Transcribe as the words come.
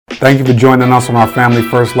Thank you for joining us on our Family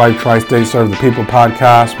First Life Tri-State Serve the People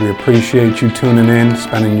podcast. We appreciate you tuning in,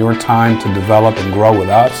 spending your time to develop and grow with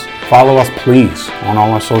us. Follow us, please, on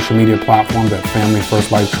all our social media platforms at Family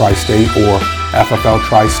First Life Tri-State or FFL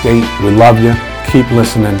Tri-State. We love you. Keep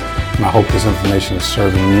listening, and I hope this information is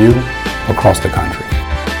serving you across the country.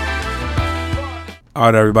 All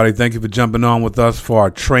right, everybody. Thank you for jumping on with us for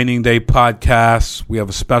our Training Day podcast. We have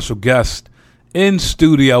a special guest in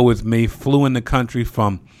studio with me, flew in the country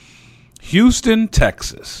from Houston,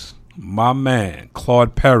 Texas. My man,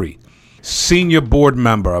 Claude Perry, senior board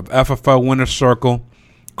member of FFL Winner Circle,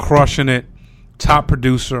 crushing it, top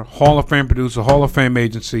producer, Hall of Fame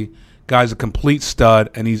agency. Guy's a complete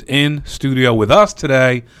stud, and he's in studio with us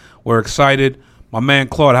today. We're excited. My man,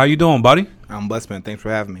 Claude, how you doing, buddy? I'm blessed, man. Thanks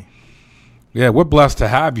for having me. Yeah, we're blessed to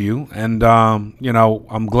have you, and,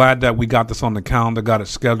 I'm glad that we got this on the calendar, got it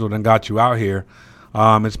scheduled, and got you out here.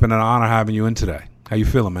 It's been an honor having you in today. How you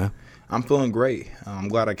feeling, man? I'm feeling great. I'm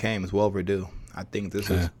glad I came. It's well overdue. I think this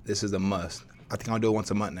is a must. I think I'll do it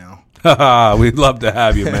once a month now. We'd love to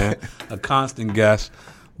have you, man. A constant guest,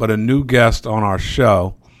 but a new guest on our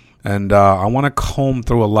show, and I want to comb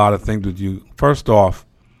through a lot of things with you. First off,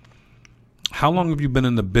 how long have you been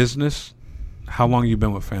in the business? How long have you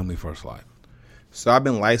been with Family First Life? So I've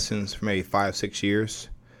been licensed for maybe 5-6 years.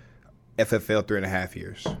 FFL 3.5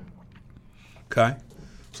 years. Okay.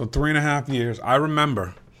 So 3.5 years. I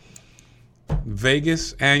remember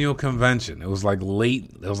Vegas annual convention. It was like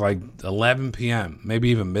late. It was like 11 p.m., maybe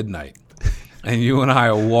even midnight. And you and I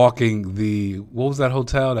are walking what was that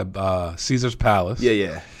hotel? That Caesar's Palace.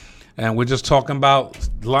 Yeah. And we're just talking about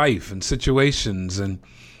life and situations. And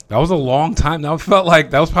that was a long time. That felt like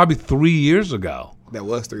that was probably 3 years ago. That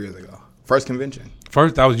was 3 years ago. First convention.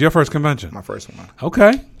 That was your first convention? My first one.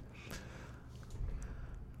 Okay.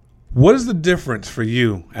 What is the difference for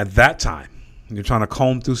you at that time? You're trying to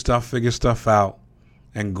comb through stuff, figure stuff out,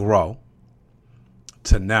 and grow.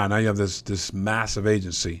 To now you have this massive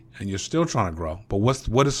agency, and you're still trying to grow. But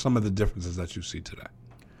what is some of the differences that you see today?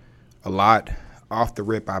 A lot. Off the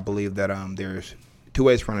rip, I believe that there's 2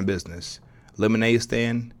 ways to run a business: lemonade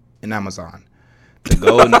stand and Amazon. The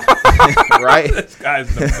goal, right? This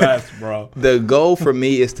guy's the best, bro. The goal for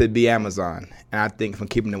me is to be Amazon, and I think from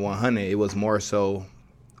keeping it 100, it was more so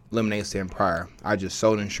lemonade stand prior. I just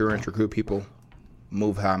sold insurance, recruit people,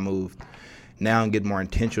 move how I moved. Now get more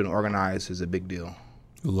intentional and organized is a big deal.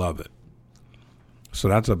 Love it. So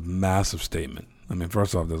that's a massive statement. I mean,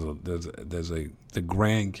 first off, the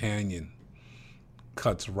Grand Canyon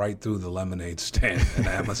cuts right through the lemonade stand in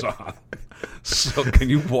Amazon. So can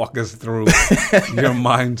you walk us through your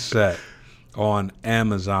mindset on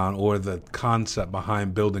Amazon or the concept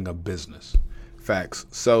behind building a business? Facts.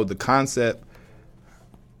 So the concept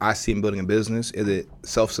I see in building a business is it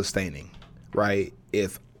self-sustaining, right?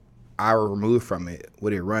 If I were removed from it,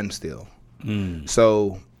 would it run still?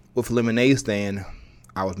 So with lemonade stand,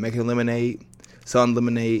 I was making lemonade, selling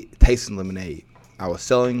lemonade, tasting lemonade. I was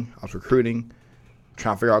selling, I was recruiting,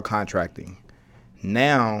 trying to figure out contracting.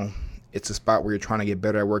 Now it's a spot where you're trying to get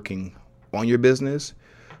better at working on your business,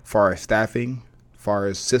 far as staffing, far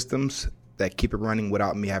as systems that keep it running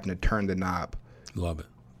without me having to turn the knob. Love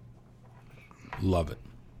it.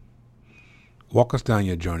 Walk us down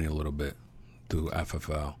your journey a little bit through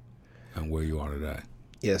FFL and where you are today.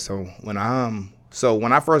 Yeah, so when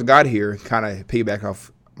I first got here, kind of piggyback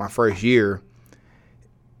off my first year,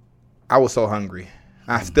 I was so hungry.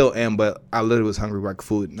 I still am, but I literally was hungry like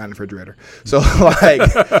food, not in the refrigerator. So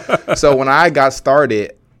so when I got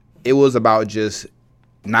started, it was about just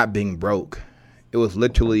not being broke. It was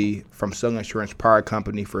literally from selling insurance prior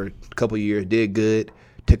company for a couple of years, did good,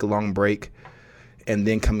 took a long break, and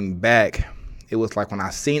then coming back, it was like when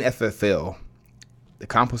I seen FFL, the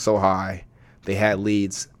comp was so high, they had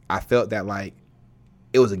leads. I felt that like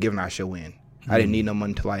it was a given I should win. I didn't need no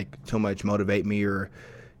one to like too much motivate me or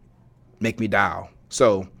make me dial.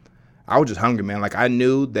 So I was just hungry, man. Like I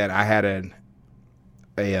knew that I had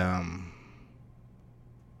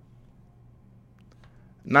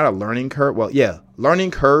not a learning curve. Well, yeah, learning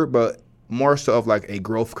curve, but more so of like a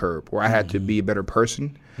growth curve where I had to be a better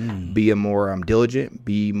person, be a more diligent,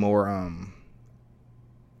 be more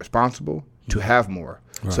responsible to have more.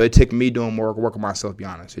 Right. So it took me doing more work on myself, to be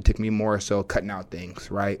honest. It took me more so cutting out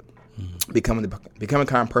things, right? Becoming the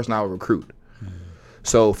kind of person I would recruit.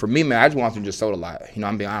 So for me, man, I just wanted to just sold a lot. You know,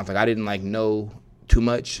 I'm being honest. Like I didn't like know too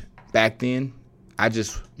much back then. I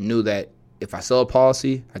just knew that if I sell a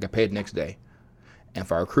policy, I get paid the next day. And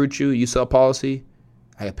if I recruit you, you sell a policy,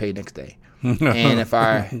 I get paid next day. It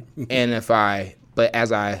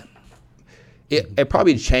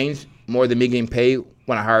probably changed more than me getting paid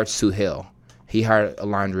when I hired Sue Hill. he hired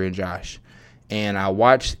Alondra and Josh. And I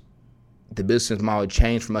watched the business model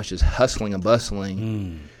change from us just hustling and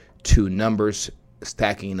bustling to numbers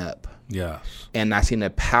stacking up. Yes. And I seen the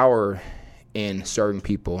power in serving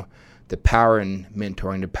people, the power in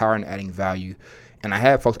mentoring, the power in adding value. And I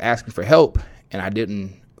had folks asking for help, and I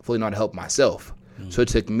didn't fully know how to help myself. So it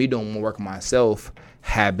took me doing more work on myself,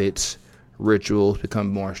 habits, rituals, become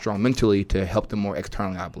more strong mentally to help them more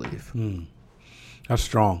externally, I believe. That's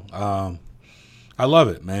strong. I love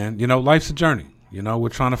it, man. You know, life's a journey. You know, we're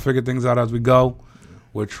trying to figure things out as we go.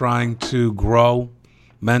 We're trying to grow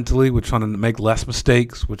mentally. We're trying to make less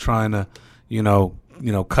mistakes. We're trying to,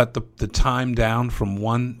 cut the time down from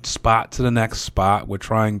one spot to the next spot. We're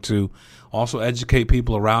trying to also educate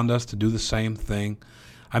people around us to do the same thing.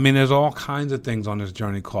 I mean, there's all kinds of things on this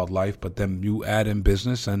journey called life, but then you add in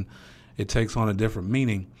business and it takes on a different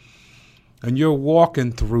meaning. And you're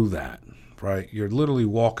walking through that, right? You're literally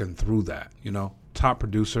walking through that, top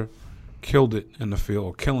producer, killed it in the field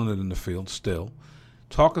or killing it in the field still.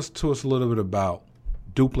 Talk to us a little bit about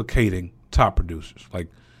duplicating top producers, like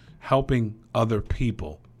helping other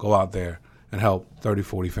people go out there and help 30,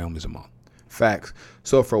 40 families a month. Facts.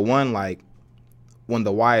 So for one, like when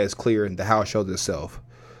the why is clear, the how shows itself.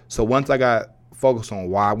 So once I got focused on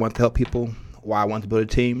why I want to help people, why I want to build a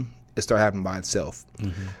team, it started happening by itself.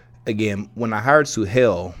 Again, when I hired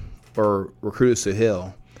Suhail or recruited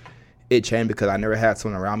Suhail, it changed because I never had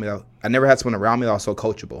someone around me. I never had someone around me that was so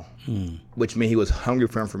coachable, which meant he was hungry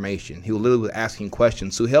for information. He was literally asking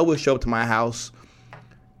questions. Suhail would show up to my house,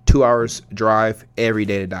 2 hours drive every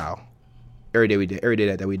day to dial. Every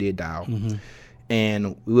day that we did dial.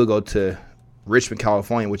 And we would go to Richmond,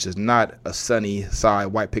 California, which is not a sunny side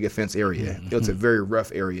white picket fence area. It was a very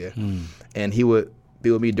rough area. And he would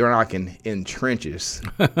be with me door knocking in trenches.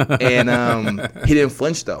 And he didn't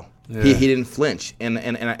flinch though. Yeah. He didn't flinch. And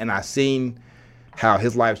I seen how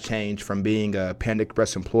his life changed from being a Panda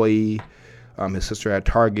Express employee, his sister at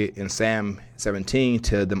Target, and Sam 17,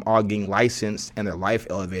 to them all getting licensed and their life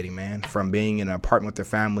elevating, man. From being in an apartment with their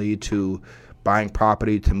family to buying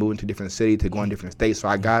property to moving to a different city to going to different states. So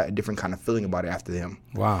I got a different kind of feeling about it after him.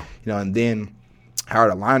 Wow. And then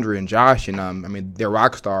Howard Alondra and Josh, and they're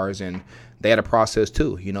rock stars, and they had a process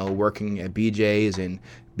too, working at BJ's and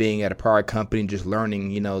being at a prior company and just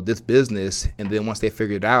learning, this business. And then once they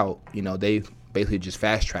figured it out, they basically just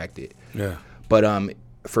fast tracked it. Yeah. But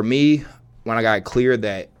for me, when I got clear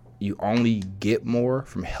that you only get more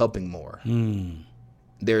from helping more,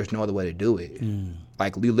 there's no other way to do it.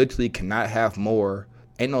 Like, you literally cannot have more.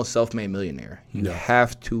 Ain't no self-made millionaire. You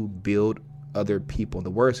have to build other people. The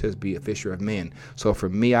word says be a fisher of men. So for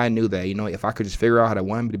me, I knew that, if I could just figure out how to,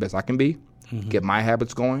 one, be the best I can be, get my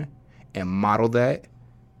habits going, and model that,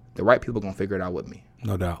 the right people are going to figure it out with me.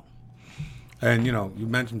 No doubt. And, you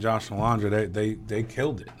mentioned Josh and Alondra. They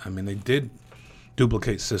killed it. I mean, they did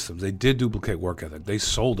duplicate systems. They did duplicate work ethic. They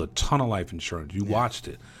sold a ton of life insurance. You watched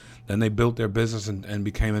it. Then they built their business and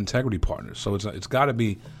became integrity partners. So it's got to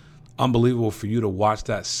be unbelievable for you to watch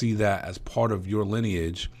that, see that as part of your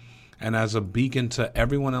lineage and as a beacon to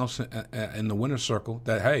everyone else in the winner's circle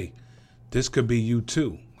that, hey, this could be you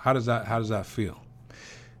too. How does that feel?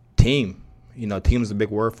 Team. Team is a big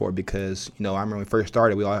word for it because, I remember when we first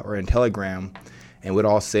started, we all were in Telegram and we'd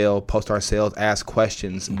all post our sales, ask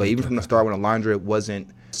questions. But even from the start, when Alondra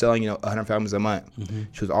wasn't selling, 100 families a month,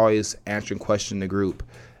 she was always answering questions in the group,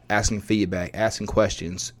 asking feedback, asking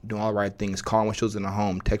questions, doing all the right things, calling when she was in the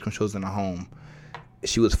home, texting when she was in the home.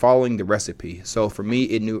 She was following the recipe. So for me,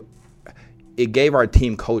 it gave our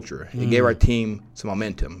team culture. It gave our team some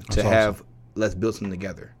momentum. That's to awesome. Have, let's build something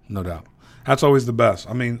together. No doubt. That's always the best.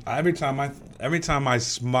 I mean, every time I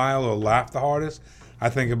smile or laugh the hardest, I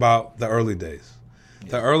think about the early days.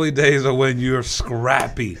 The early days are when you're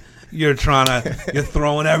scrappy. You're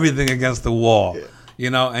throwing everything against the wall.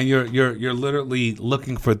 And you're literally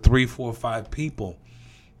looking for 3, 4, 5 people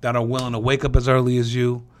that are willing to wake up as early as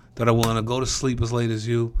you, that are willing to go to sleep as late as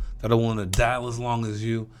you, that are willing to dial as long as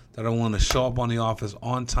you, that are willing to show up on the office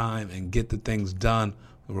on time and get the things done,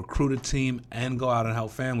 recruit a team, and go out and help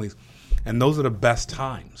families. And those are the best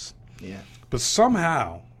times. Yeah. But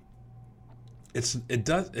somehow, it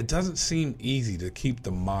doesn't seem easy to keep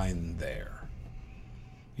the mind there,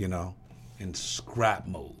 in scrap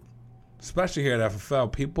mode. Especially here at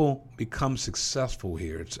FFL, people become successful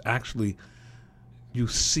here. It's actually, you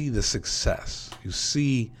see the success. You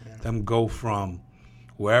see them go from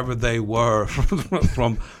wherever they were,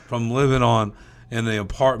 from living in the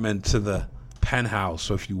apartment to the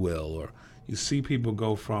penthouse, if you will, or you see people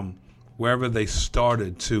go from wherever they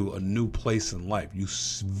started to a new place in life. You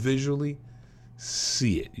visually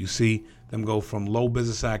see it. You see them go from low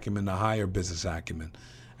business acumen to higher business acumen.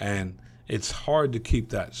 And it's hard to keep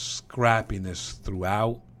that scrappiness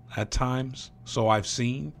throughout at times. So I've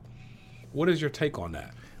seen. What is your take on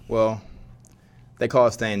that? Well, they call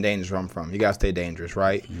it staying dangerous where I'm from. You got to stay dangerous,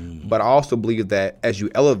 right? But I also believe that as you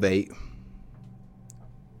elevate,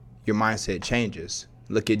 your mindset changes.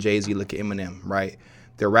 Look at Jay-Z, look at Eminem, right?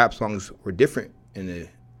 Their rap songs were different in the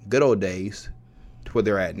good old days to where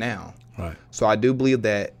they're at now. Right. So I do believe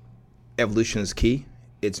that evolution is key.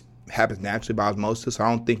 It happens naturally by osmosis. I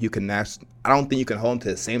don't think you can hold into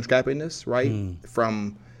the same scrappiness, right?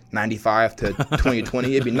 From 95 to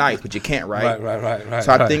 2020, it'd be nice, but you can't, right? Right.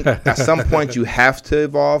 So I think at some point you have to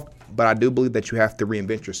evolve, but I do believe that you have to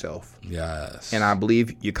reinvent yourself. Yes. And I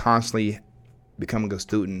believe you're constantly becoming a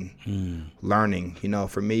student, learning. You know,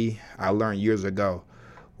 for me, I learned years ago,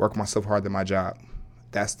 work myself hard at my job.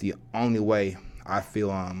 That's the only way I feel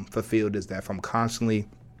fulfilled, is that if I'm constantly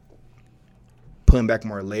putting back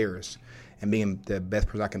more layers and being the best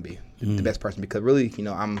person I can be, the best person. Because really, you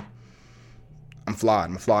know, I'm flawed.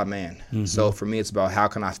 I'm a flawed man. So for me, it's about how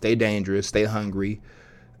can I stay dangerous, stay hungry,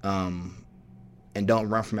 and don't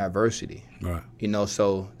run from adversity. Right. You know,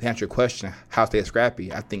 so to answer your question, how stay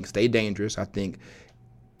scrappy, I think stay dangerous. I think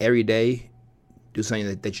every day do something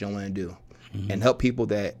that you don't want to do and help people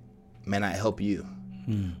that may not help you.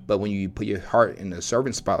 But when you put your heart in the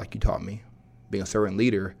servant spot, like you taught me, being a servant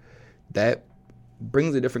leader, that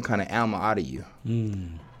brings a different kind of animal out of you.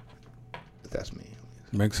 That's me.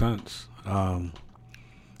 Makes sense.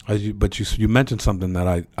 You mentioned something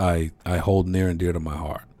that I hold near and dear to my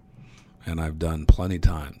heart, and I've done plenty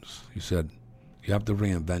times. You said you have to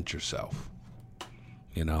reinvent yourself,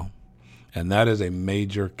 you know, and that is a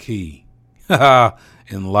major key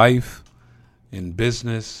in life, in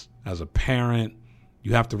business, as a parent.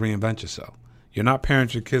 You have to reinvent yourself. You're not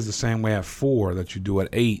parenting your kids the same way at 4 that you do at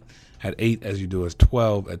 8 as you do at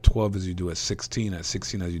 12, at 12 as you do at 16, at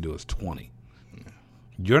 16 as you do at 20.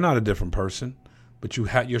 You're not a different person, but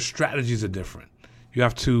your strategies are different. You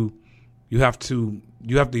have to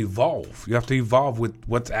evolve. You have to evolve with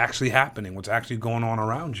what's actually happening, what's actually going on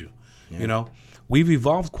around you. Yeah. You know, we've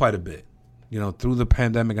evolved quite a bit, you know, through the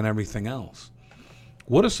pandemic and everything else.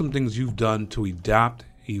 What are some things you've done to adapt,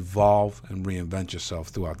 evolve, and reinvent yourself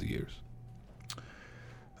throughout the years?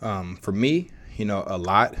 For me, you know, a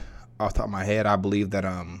lot off the top of my head, I believe that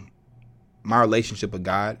my relationship with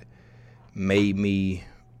God made me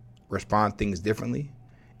respond to things differently.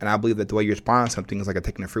 And I believe that the way you respond to something is like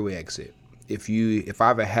taking a freeway exit. If I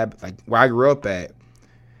have a habit, like where I grew up at,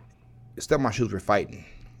 step my shoes were fighting.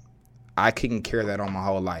 I couldn't carry that on my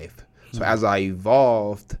whole life. So as I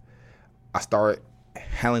evolved, I started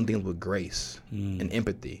handling things with grace and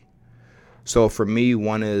empathy. So for me,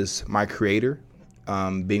 one is my creator,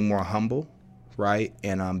 being more humble, right?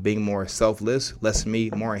 And being more selfless, less me,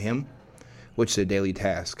 more him, which is a daily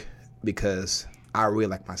task because I really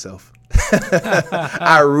like myself.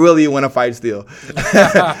 I really want to fight still.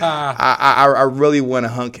 I really want to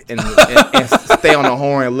hunk and stay on the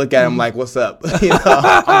horn and look at him like, what's up? You know,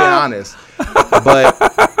 I'm being honest.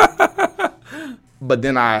 But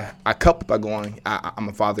then I couple by going, I'm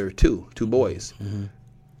a father of two boys.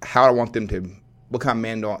 How I want them to, what kind of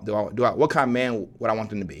man what kind of man would I want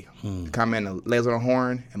them to be? The kind of man that lays on a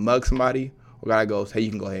horn and mugs somebody, or guy goes, hey, you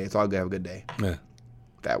can go ahead, it's all good, have a good day. Yeah.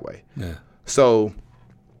 That way. Yeah. So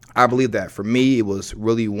I believe that for me, it was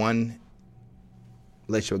really one,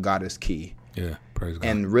 relationship with God is key. Yeah, praise God.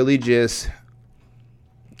 And really just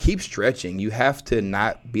keep stretching. You have to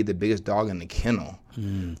not be the biggest dog in the kennel.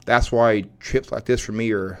 That's why trips like this for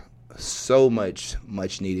me are so much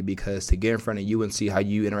needed, because to get in front of you and see how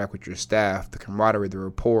you interact with your staff, the camaraderie, the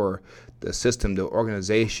rapport, the system, the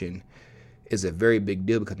organization is a very big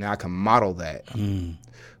deal, because now I can model that.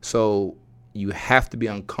 So you have to be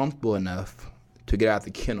uncomfortable enough to get out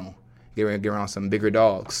the kennel, get around some bigger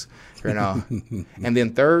dogs, you know. And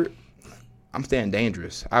then third, I'm staying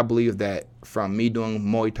dangerous. I believe that from me doing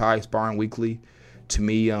Muay Thai sparring weekly, to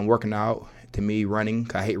me working out, to me running,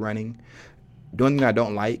 I hate running, doing things I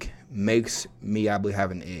don't like makes me, I believe,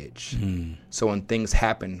 have an edge. So when things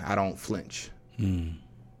happen, I don't flinch. I'm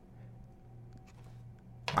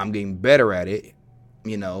getting better at it,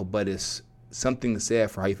 you know, but it's something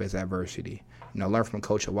said for how you face adversity. You know, I learned from a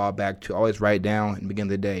coach a while back to always write down in the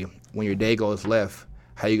beginning of the day, when your day goes left,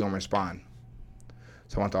 how you going to respond?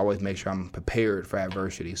 So I want to always make sure I'm prepared for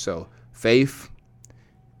adversity. So faith,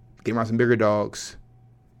 getting around some bigger dogs,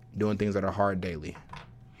 doing things that are hard daily.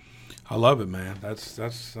 I love it, man. That's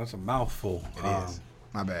a mouthful. It is.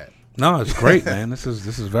 My bad. No, it's great, man. This is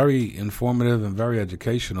very informative and very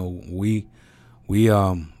educational. We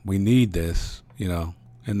need this.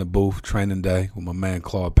 in the booth, training day with my man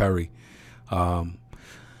Claude Perry.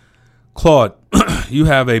 Claude, you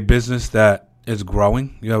have a business that is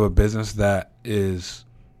growing. You have a business that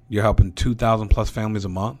you're helping 2,000 plus families a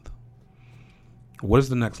month. What is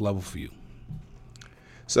the next level for you?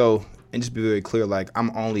 So, and just be very clear, like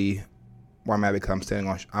I'm only where I'm at because I'm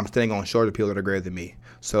standing on shoulders of people that are greater than me.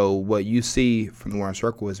 So what you see from the Warren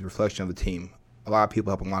Circle is a reflection of the team. A lot of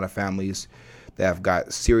people helping a lot of families that have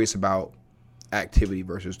got serious about activity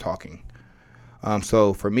versus talking.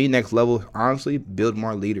 So for me, next level, honestly, build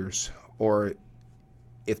more leaders. Or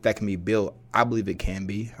if that can be built, I believe it can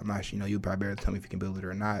be. I'm not sure, you probably better tell me if you can build it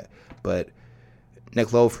or not. But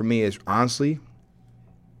next level for me is honestly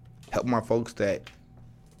help more folks that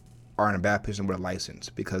are in a bad position with a license,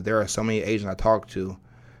 because there are so many agents I talk to,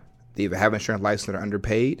 they either have insurance license that are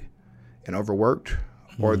underpaid and overworked,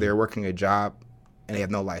 or they're working a job and they have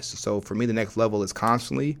no license. So for me, the next level is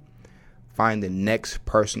constantly find the next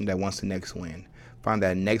person that wants the next win. Find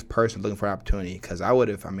that next person looking for an opportunity, because I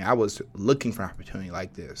was looking for an opportunity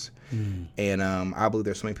like this. And I believe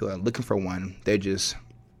there's so many people that are looking for one. They're just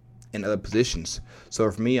in other positions. So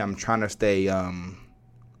for me, I'm trying to stay, I'm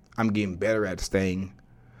getting better at staying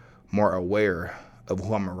more aware of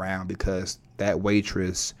who I'm around, because that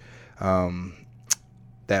waitress,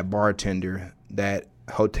 that bartender, that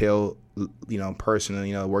hotel,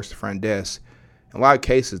 person, works the front desk, in a lot of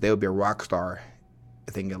cases, they would be a rock star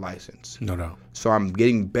if they can get licensed. No doubt. So I'm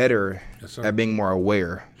getting better at being more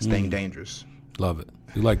aware, staying dangerous. Love it.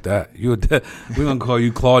 You like that. We're going to call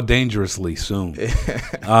you Claude Dangerously soon.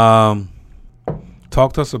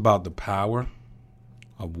 Talk to us about the power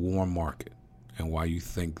of Warren Market and why you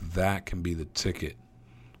think that can be the ticket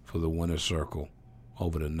for the winner's circle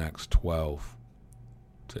over the next 12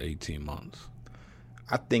 to 18 months.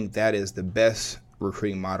 I think that is the best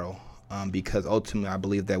recruiting model, because ultimately I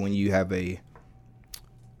believe that when you have a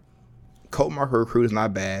cold market recruit is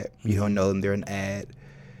not bad. You don't know them. They're an ad.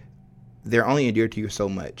 They're only endeared to you so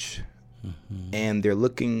much. And they're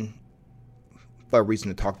looking for a reason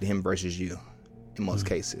to talk to him versus you in most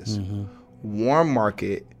cases. Warm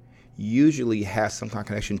market usually has some kind of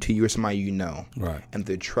connection to you or somebody you know. Right. And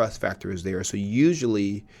the trust factor is there. So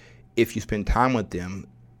usually if you spend time with them,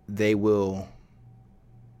 they will,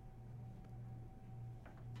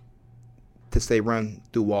 to say, run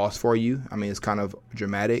through walls for you. I mean, it's kind of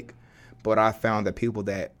dramatic. But I found that people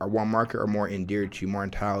that are warm market are more endeared to you, more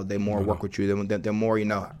entitled. They more work with you. They're more,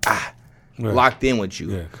 locked in with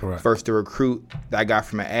you. Yeah, correct. Versus the recruit that I got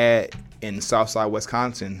from an ad in Southside,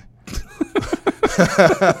 Wisconsin.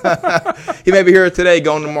 He may be here today,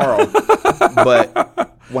 going tomorrow.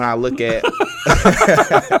 But when I look at,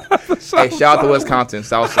 hey, shout out to Wisconsin,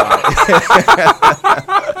 Southside.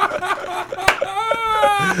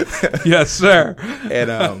 Yes, sir. And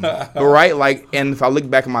right, like, and if I look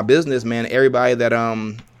back at my business, man, everybody that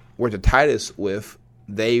we're the tightest with,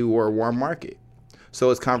 they were warm market. So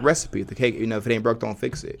it's kind of recipe. The cake, if it ain't broke, don't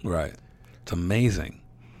fix it. Right. It's amazing.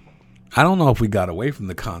 I don't know if we got away from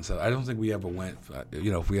the concept. I don't think we ever went,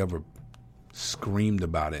 if we ever screamed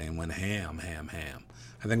about it and went ham.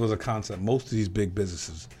 I think it was a concept. Most of these big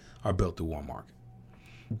businesses are built through warm market.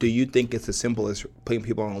 Do you think it's as simple as putting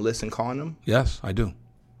people on a list and calling them? Yes, I do.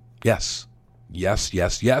 Yes. Yes,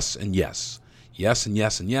 yes, yes, and yes. Yes, and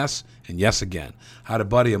yes, and yes, and yes again. I had a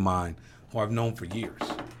buddy of mine who I've known for years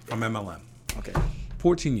from MLM. Okay.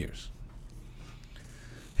 14 years.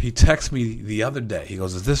 He texted me the other day. He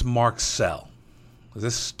goes, "Is this Mark Sell? Is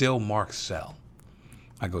this still Mark Sell?"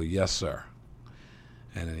 I go, "Yes, sir."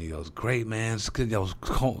 And then he goes, "Great, man. It's good. I was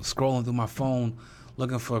scrolling through my phone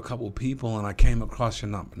looking for a couple of people, and I came across your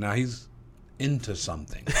number." Now, he's into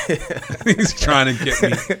something. He's trying to get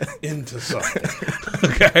me into something.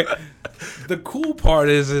 Okay? The cool part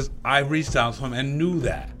is I reached out to him and knew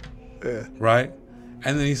that. Yeah. Right?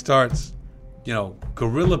 And then he starts,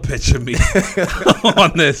 gorilla pitching me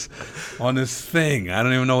on this thing. I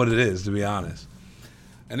don't even know what it is, to be honest.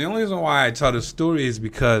 And the only reason why I tell this story is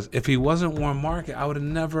because if he wasn't warm market, I would have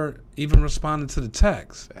never even responded to the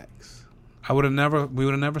text. Facts. we would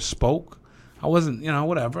have never spoke. I wasn't,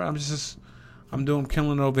 whatever. I'm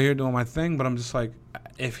killing it over here doing my thing, but I'm just like,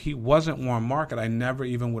 if he wasn't warm market, I never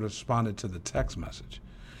even would have responded to the text message.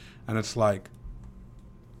 And it's like,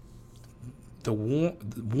 the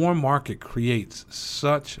warm market creates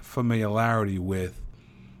such familiarity with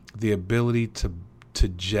the ability to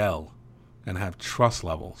gel and have trust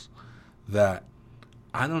levels that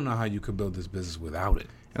I don't know how you could build this business without it.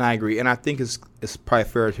 And I agree. And I think it's probably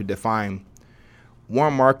fair to define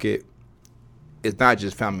warm market is not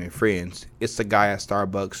just family and friends. It's the guy at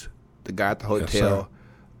Starbucks, the guy at the hotel,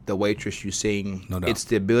 the waitress you sing. No doubt. It's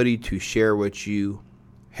the ability to share what you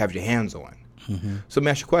have your hands on. Mm-hmm. So let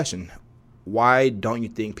me ask you a question. Why don't you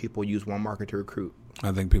think people use One Market to recruit?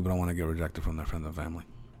 I think people don't want to get rejected from their friends and family.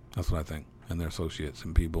 That's what I think. And their associates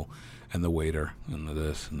and people and the waiter and the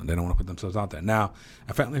this. And they don't want to put themselves out there. Now,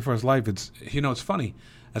 at Family First Life, it's funny.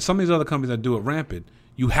 At some of these other companies that do it rampant,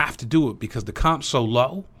 you have to do it because the comp's so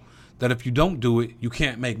low that if you don't do it, you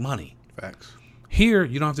can't make money. Facts. Here,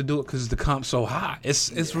 you don't have to do it because the comp's so high.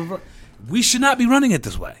 We should not be running it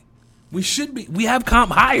this way. We should be. We have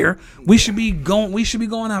comp higher. We should be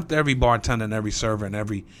going after every bartender and every server and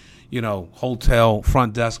every, hotel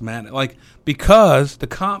front desk man. Like, because the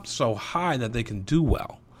comp's so high that they can do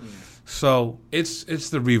well. So it's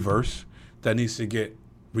the reverse that needs to get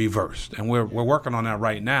reversed, and we're working on that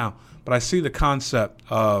right now. But I see the concept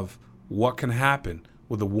of what can happen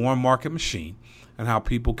with a warm market machine and how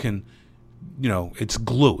people can, it's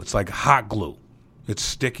glue. It's like hot glue. It's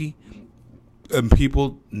sticky. And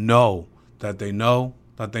people know that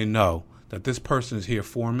that this person is here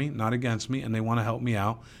for me, not against me, and they want to help me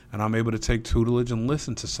out. And I'm able to take tutelage and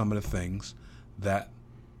listen to some of the things that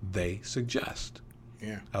they suggest.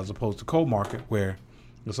 Yeah. As opposed to cold market where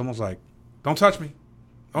it's almost like, don't touch me.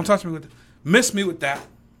 Don't touch me with that. Miss me with that.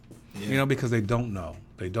 Yeah. Because they don't know.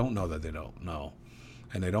 They don't know that they don't know.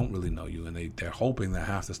 And they don't really know you. And they're hoping that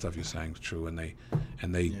half the stuff you're saying is true. And they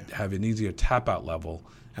have an easier tap out level.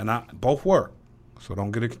 And both work. So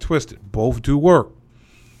don't get it twisted. Both do work.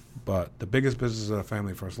 But the biggest businesses of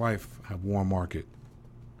Family First Life have warm market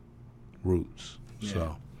roots. Yeah.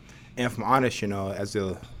 So, and if I'm honest, as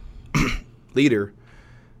a leader,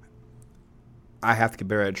 I have to get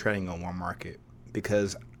better at training on warm market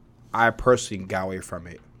because I personally got away from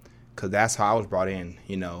it because that's how I was brought in,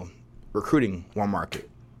 recruiting warm market.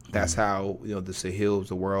 That's how, the Sahils,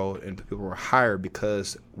 the world, and people were hired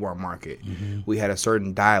because warm market. Mm-hmm. We had a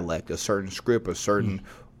certain dialect, a certain script, a certain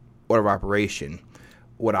order of operation.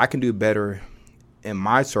 What I can do better in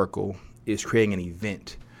my circle is creating an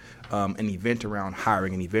event around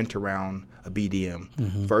hiring, an event around a BDM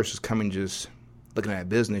versus coming just looking at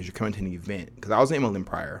business. You're coming to an event because I was in MLM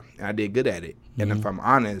prior and I did good at it. And if I'm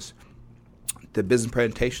honest, the business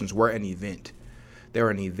presentations were an event. They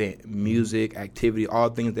were an event, music, activity, all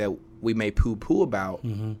things that we may poo-poo about,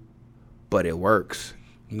 but it works.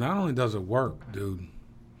 Not only does it work, dude,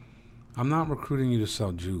 I'm not recruiting you to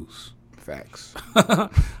sell juice. Facts.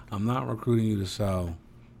 I'm not recruiting you to sell,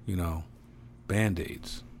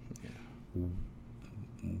 Band-Aids. Yeah.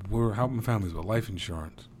 We're helping families with life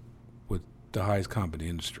insurance with the highest comp in the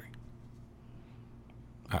industry.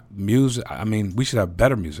 Music, we should have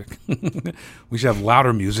better music. We should have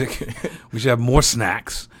louder music. We should have more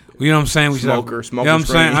snacks. You know what I'm saying? Smoker. You know what I'm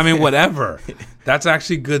saying? Whatever. That's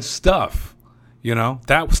actually good stuff.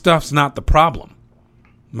 That stuff's not the problem.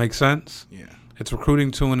 Make sense? Yeah. It's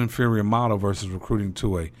recruiting to an inferior model versus recruiting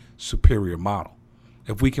to a superior model.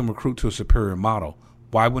 If we can recruit to a superior model,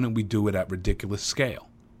 why wouldn't we do it at ridiculous scale?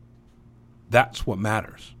 That's what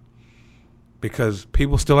matters. Because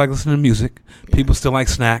people still like listening to music. People still like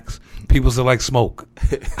snacks. People still like smoke.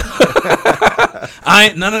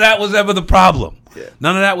 None of that was ever the problem. Yeah.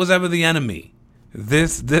 None of that was ever the enemy.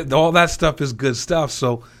 This all that stuff is good stuff.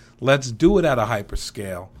 So let's do it at a hyper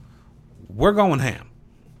scale. We're going ham.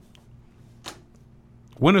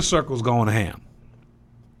 Winner Circle's going ham.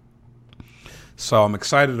 So I'm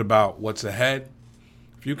excited about what's ahead.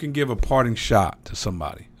 If you can give a parting shot to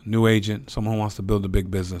somebody, a new agent, someone who wants to build a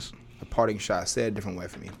big business. A parting shot, say it a different way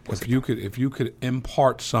for me. If you could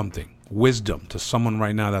impart something, wisdom to someone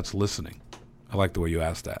right now that's listening. I like the way you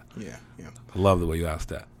asked that. Yeah. I love the way you asked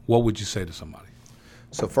that. What would you say to somebody?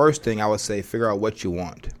 So first thing I would say, figure out what you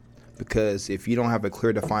want. Because if you don't have a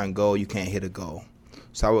clear defined goal, you can't hit a goal.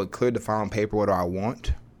 So I would clear define on paper what do I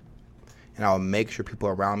want. And I would make sure people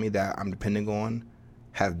around me that I'm depending on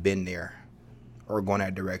have been there or going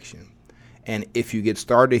that direction. And if you get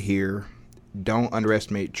started here, don't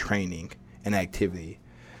underestimate training and activity,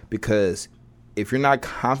 because if you're not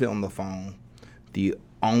confident on the phone, the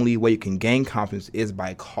only way you can gain confidence is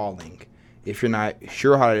by calling. If you're not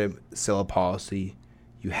sure how to sell a policy,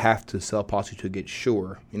 you have to sell a policy to get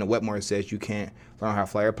sure. Wetmore says you can't learn how to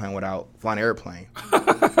fly an airplane without flying an airplane.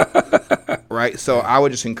 Right? So I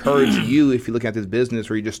would just encourage you, if you're looking at this business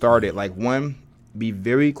where you just started, be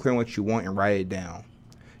very clear on what you want and write it down.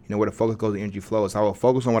 Where the focus goes, the energy flows. So I will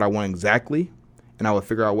focus on what I want exactly, and I will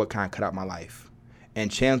figure out what kind of cut out my life.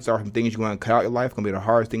 And chances are some things you're going to cut out your life going to be the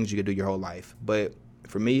hardest things you can do your whole life. But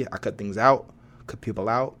for me, I cut things out, cut people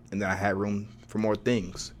out, and then I had room for more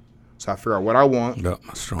things. So I figure out what I want,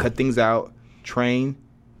 cut things out, train,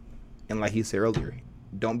 and like he said earlier,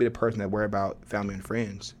 don't be the person that worry about family and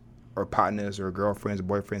friends or partners or girlfriends or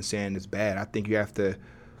boyfriends saying it's bad. I think you have to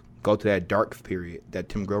go to that dark period that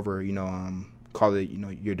Tim Grover, call it,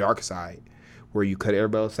 your dark side, where you cut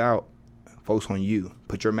everybody else out, focus on you.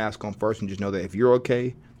 Put your mask on first and just know that if you're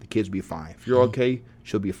okay, the kids will be fine. If you're okay,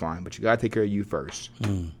 she'll be fine. But you got to take care of you first.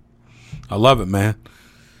 I love it, man.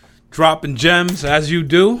 Dropping gems as you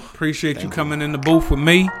do. Appreciate you coming in the booth with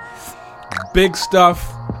me. Big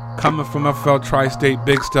stuff coming from FL Tri-State.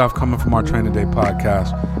 Big stuff coming from our Training Day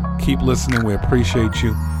podcast. Keep listening. We appreciate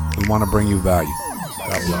you. We want to bring you value.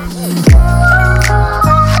 God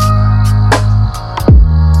bless.